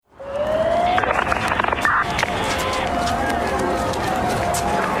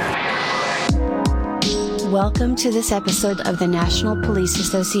Welcome to this episode of the National Police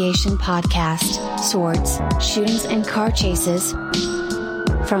Association podcast, Swords, Shootings and Car Chases.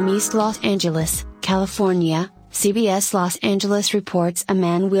 From East Los Angeles, California, CBS Los Angeles reports a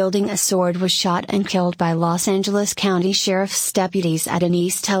man wielding a sword was shot and killed by Los Angeles County Sheriff's deputies at an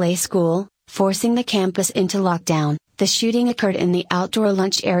East LA school, forcing the campus into lockdown. The shooting occurred in the outdoor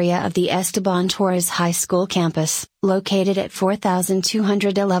lunch area of the Esteban Torres High School campus, located at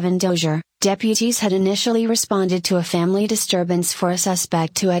 4211 Dozier. Deputies had initially responded to a family disturbance for a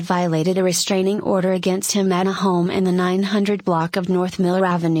suspect who had violated a restraining order against him at a home in the 900 block of North Miller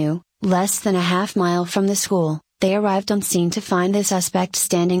Avenue, less than a half mile from the school. They arrived on scene to find the suspect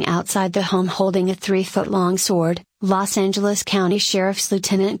standing outside the home holding a 3-foot-long sword, Los Angeles County Sheriff's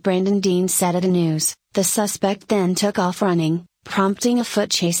Lieutenant Brandon Dean said at a news. The suspect then took off running, prompting a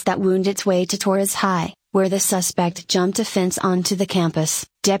foot chase that wound its way to Torres High, where the suspect jumped a fence onto the campus.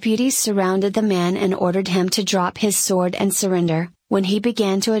 Deputies surrounded the man and ordered him to drop his sword and surrender. When he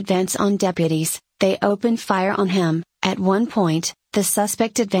began to advance on deputies, they opened fire on him. At one point, the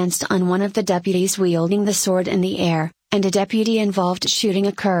suspect advanced on one of the deputies wielding the sword in the air, and a deputy-involved shooting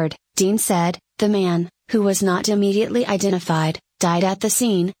occurred. Dean said, the man, who was not immediately identified, died at the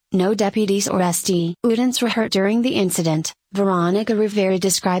scene. No deputies or students were hurt during the incident. Veronica Rivera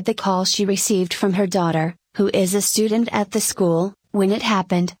described the call she received from her daughter, who is a student at the school. When it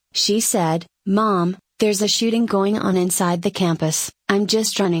happened, she said, "Mom, there's a shooting going on inside the campus. I'm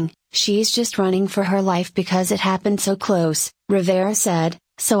just running." She's just running for her life because it happened so close, Rivera said.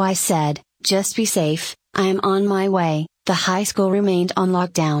 So I said, just be safe, I am on my way. The high school remained on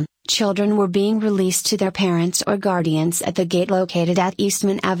lockdown. Children were being released to their parents or guardians at the gate located at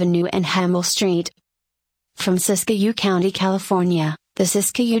Eastman Avenue and Hamel Street. From Siskiyou County, California, the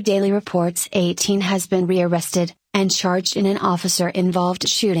Siskiyou Daily reports 18 has been rearrested and charged in an officer-involved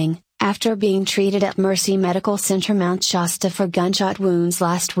shooting, after being treated at Mercy Medical Center Mount Shasta for gunshot wounds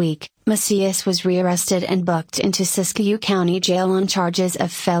last week. Macias was rearrested and booked into Siskiyou County Jail on charges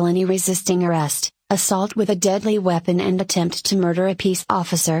of felony resisting arrest, assault with a deadly weapon and attempt to murder a peace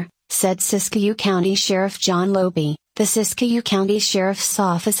officer, said Siskiyou County Sheriff John Lope. The Siskiyou County Sheriff's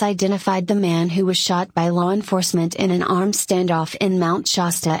Office identified the man who was shot by law enforcement in an armed standoff in Mount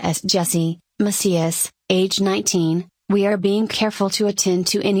Shasta as Jesse Macias, age 19. "We are being careful to attend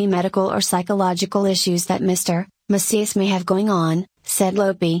to any medical or psychological issues that Mr. Macias may have going on," said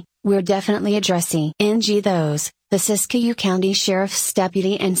Lope. "We're definitely addressing those." The Siskiyou County Sheriff's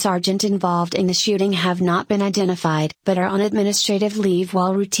deputy and sergeant involved in the shooting have not been identified but are on administrative leave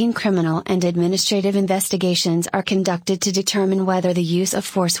while routine criminal and administrative investigations are conducted to determine whether the use of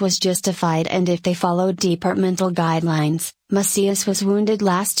force was justified and if they followed departmental guidelines. Macias was wounded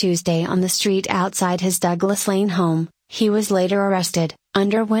last Tuesday on the street outside his Douglas Lane home. He was later arrested,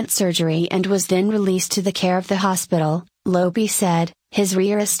 underwent surgery and was then released to the care of the hospital, Lope said. His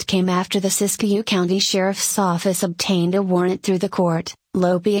rearrest came after the Siskiyou County Sheriff's Office obtained a warrant through the court,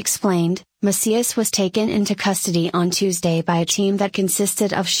 Lope explained. Macias was taken into custody on Tuesday by a team that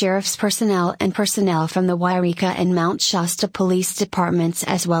consisted of sheriff's personnel and personnel from the Wairika and Mount Shasta police departments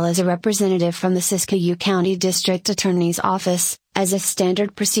as well as a representative from the Siskiyou County District Attorney's Office, as a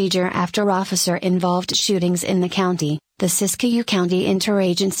standard procedure after officer-involved shootings in the county. The Siskiyou County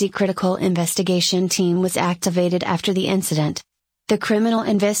Interagency Critical Investigation Team was activated after the incident. The criminal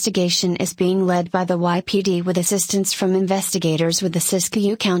investigation is being led by the YPD with assistance from investigators with the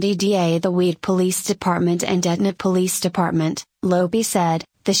Siskiyou County DA, the Weed Police Department and Etna Police Department, Lope said.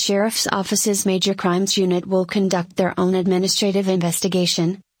 The Sheriff's Office's Major Crimes Unit will conduct their own administrative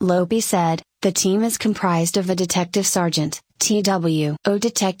investigation, Lope said. The team is comprised of a detective sergeant, TWO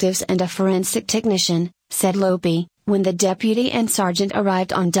detectives and a forensic technician, said Lope. When the deputy and sergeant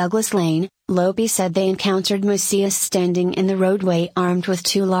arrived on Douglas Lane, Lope said they encountered Macias standing in the roadway armed with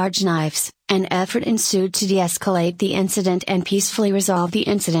 2 large knives. An effort ensued to de-escalate the incident and peacefully resolve the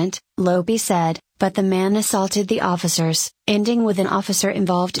incident, Lope said, but the man assaulted the officers, ending with an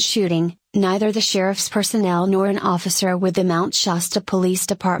officer-involved shooting. Neither the sheriff's personnel nor an officer with the Mount Shasta Police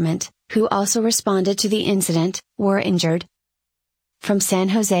Department, who also responded to the incident, were injured. From San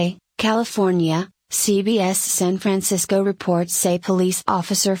Jose, California, CBS San Francisco reports say police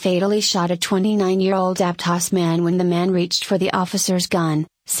officer fatally shot a 29-year-old Aptos man when the man reached for the officer's gun.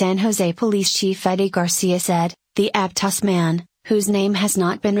 San Jose Police Chief Eddie Garcia said, the Aptos man, whose name has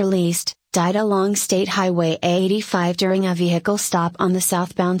not been released, died along State Highway 85 during a vehicle stop on the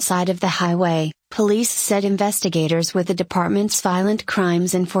southbound side of the highway. Police said investigators with the department's Violent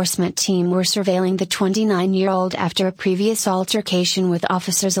Crimes Enforcement team were surveilling the 29-year-old after a previous altercation with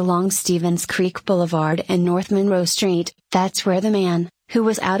officers along Stevens Creek Boulevard and North Monroe Street. That's where the man, who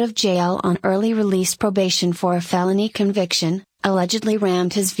was out of jail on early release probation for a felony conviction, allegedly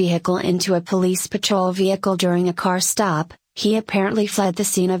rammed his vehicle into a police patrol vehicle during a car stop. He apparently fled the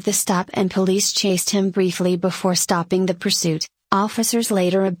scene of the stop and police chased him briefly before stopping the pursuit. Officers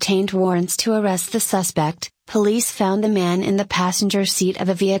later obtained warrants to arrest the suspect. Police found the man in the passenger seat of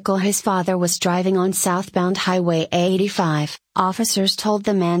a vehicle his father was driving on southbound Highway 85. Officers told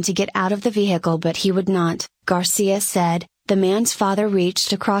the man to get out of the vehicle but he would not, Garcia said. The man's father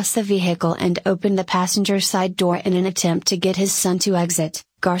reached across the vehicle and opened the passenger side door in an attempt to get his son to exit,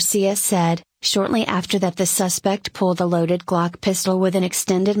 Garcia said. Shortly after that, the suspect pulled a loaded Glock pistol with an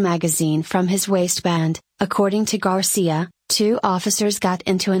extended magazine from his waistband. According to Garcia, 2 officers got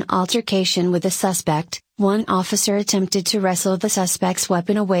into an altercation with the suspect. One officer attempted to wrestle the suspect's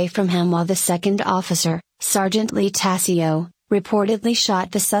weapon away from him while the second officer, Sergeant Lee Tassio, reportedly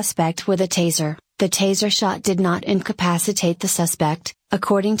shot the suspect with a taser. The taser shot did not incapacitate the suspect,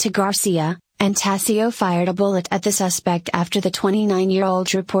 according to Garcia, and Tassio fired a bullet at the suspect after the 29-year-old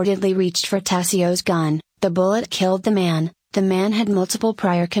reportedly reached for Tassio's gun. The bullet killed the man. The man had multiple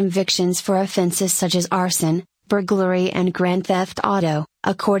prior convictions for offenses such as arson, burglary and grand theft auto,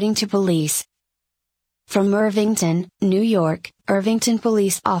 according to police. From Irvington, New York, Irvington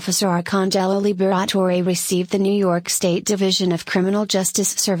police officer Arcangelo Liberatore received the New York State Division of Criminal Justice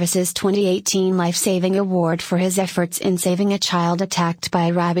Services 2018 Life-Saving Award for his efforts in saving a child attacked by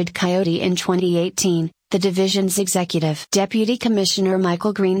a rabid coyote in 2018. The division's executive deputy commissioner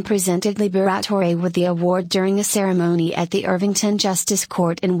Michael Green presented Liberatore with the award during a ceremony at the Irvington Justice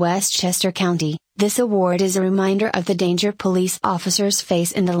Court in Westchester County. This award is a reminder of the danger police officers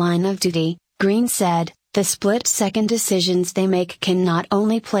face in the line of duty, Green said. The split-second decisions they make can not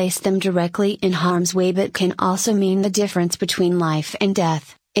only place them directly in harm's way but can also mean the difference between life and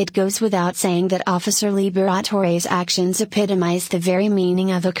death. It goes without saying that Officer Liberatore's actions epitomize the very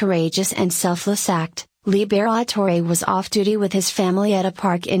meaning of a courageous and selfless act. Liberatore was off-duty with his family at a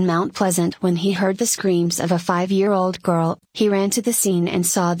park in Mount Pleasant when he heard the screams of a 5-year-old girl. He ran to the scene and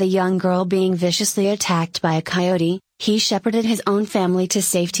saw the young girl being viciously attacked by a coyote. He shepherded his own family to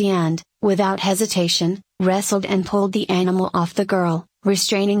safety and, without hesitation, wrestled and pulled the animal off the girl,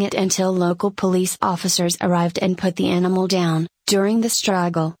 restraining it until local police officers arrived and put the animal down. During the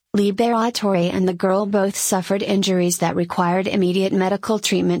struggle, Liberatore and the girl both suffered injuries that required immediate medical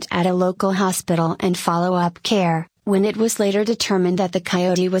treatment at a local hospital and follow-up care. When it was later determined that the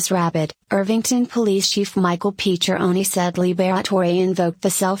coyote was rabid, Irvington Police Chief Michael Picciaroni said Liberatore invoked the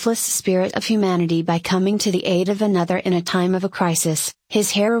selfless spirit of humanity by coming to the aid of another in a time of a crisis.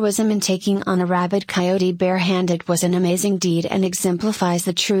 His heroism in taking on a rabid coyote barehanded was an amazing deed and exemplifies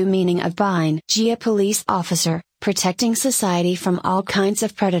the true meaning of being a police officer, protecting society from all kinds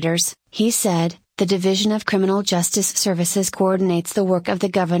of predators, he said. The Division of Criminal Justice Services coordinates the work of the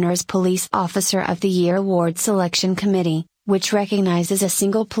Governor's Police Officer of the Year Award Selection Committee, which recognizes a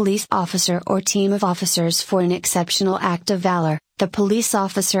single police officer or team of officers for an exceptional act of valor. The Police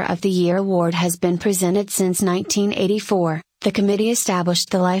Officer of the Year Award has been presented since 1984. The committee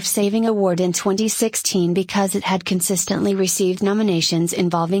established the Life-Saving Award in 2016 because it had consistently received nominations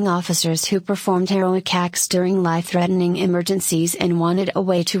involving officers who performed heroic acts during life-threatening emergencies and wanted a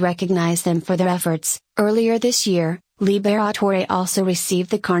way to recognize them for their efforts. Earlier this year, Liberatore also received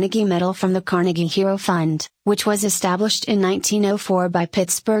the Carnegie Medal from the Carnegie Hero Fund, which was established in 1904 by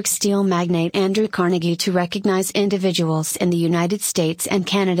Pittsburgh steel magnate Andrew Carnegie to recognize individuals in the United States and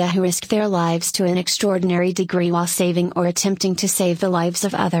Canada who risked their lives to an extraordinary degree while saving or attempting to save the lives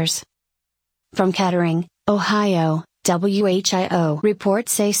of others. From Kettering, Ohio, WHIO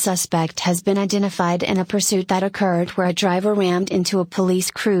reports a suspect has been identified in a pursuit that occurred where a driver rammed into a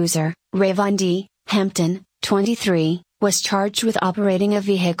police cruiser. Rayvon D. Hampton, 23, was charged with operating a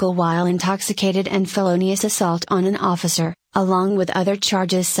vehicle while intoxicated and felonious assault on an officer, along with other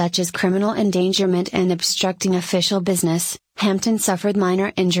charges such as criminal endangerment and obstructing official business. Hampton suffered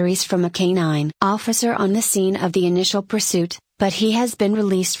minor injuries from a canine officer on the scene of the initial pursuit, but he has been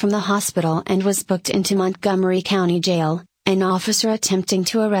released from the hospital and was booked into Montgomery County Jail. An officer attempting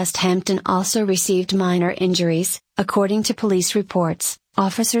to arrest Hampton also received minor injuries, according to police reports.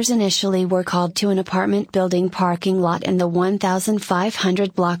 Officers initially were called to an apartment building parking lot in the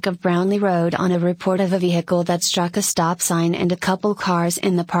 1500 block of Brownlee Road on a report of a vehicle that struck a stop sign and a couple cars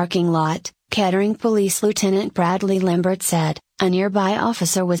in the parking lot, Kettering Police Lieutenant Bradley Lambert said. A nearby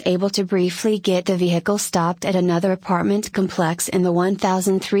officer was able to briefly get the vehicle stopped at another apartment complex in the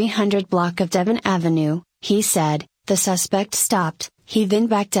 1300 block of Devon Avenue, he said. The suspect stopped, he then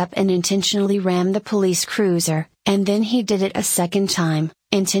backed up and intentionally rammed the police cruiser, and then he did it a second time,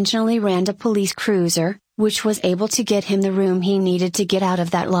 intentionally rammed a police cruiser, which was able to get him the room he needed to get out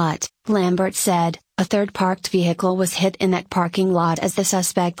of that lot. Lambert said, a third parked vehicle was hit in that parking lot as the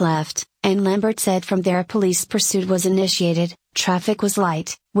suspect left, and Lambert said from there a police pursuit was initiated. Traffic was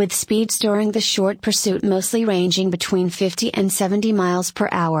light, with speeds during the short pursuit mostly ranging between 50 and 70 miles per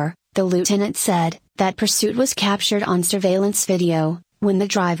hour. The lieutenant said, that pursuit was captured on surveillance video, when the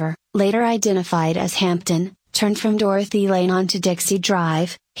driver, later identified as Hampton, turned from Dorothy Lane onto Dixie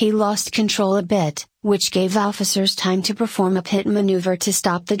Drive. He lost control a bit, which gave officers time to perform a pit maneuver to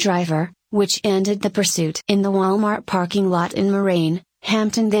stop the driver, which ended the pursuit. In the Walmart parking lot in Moraine,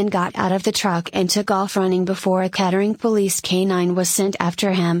 Hampton then got out of the truck and took off running before a Kettering police canine was sent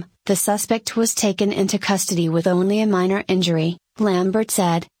after him. The suspect was taken into custody with only a minor injury, Lambert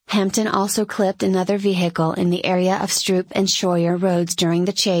said. Hampton also clipped another vehicle in the area of Stroop and Schroyer roads during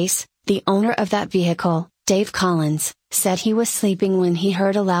the chase. The owner of that vehicle, Dave Collins, said he was sleeping when he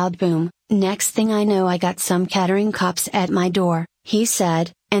heard a loud boom. Next thing I know I got some Kettering cops at my door, he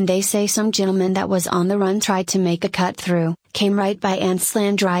said, and they say some gentleman that was on the run tried to make a cut through, came right by and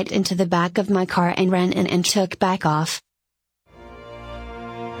slammed right into the back of my car and ran in and took back off.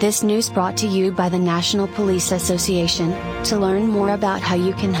 This news brought to you by the National Police Association. To learn more about how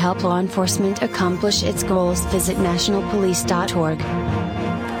you can help law enforcement accomplish its goals, visit nationalpolice.org.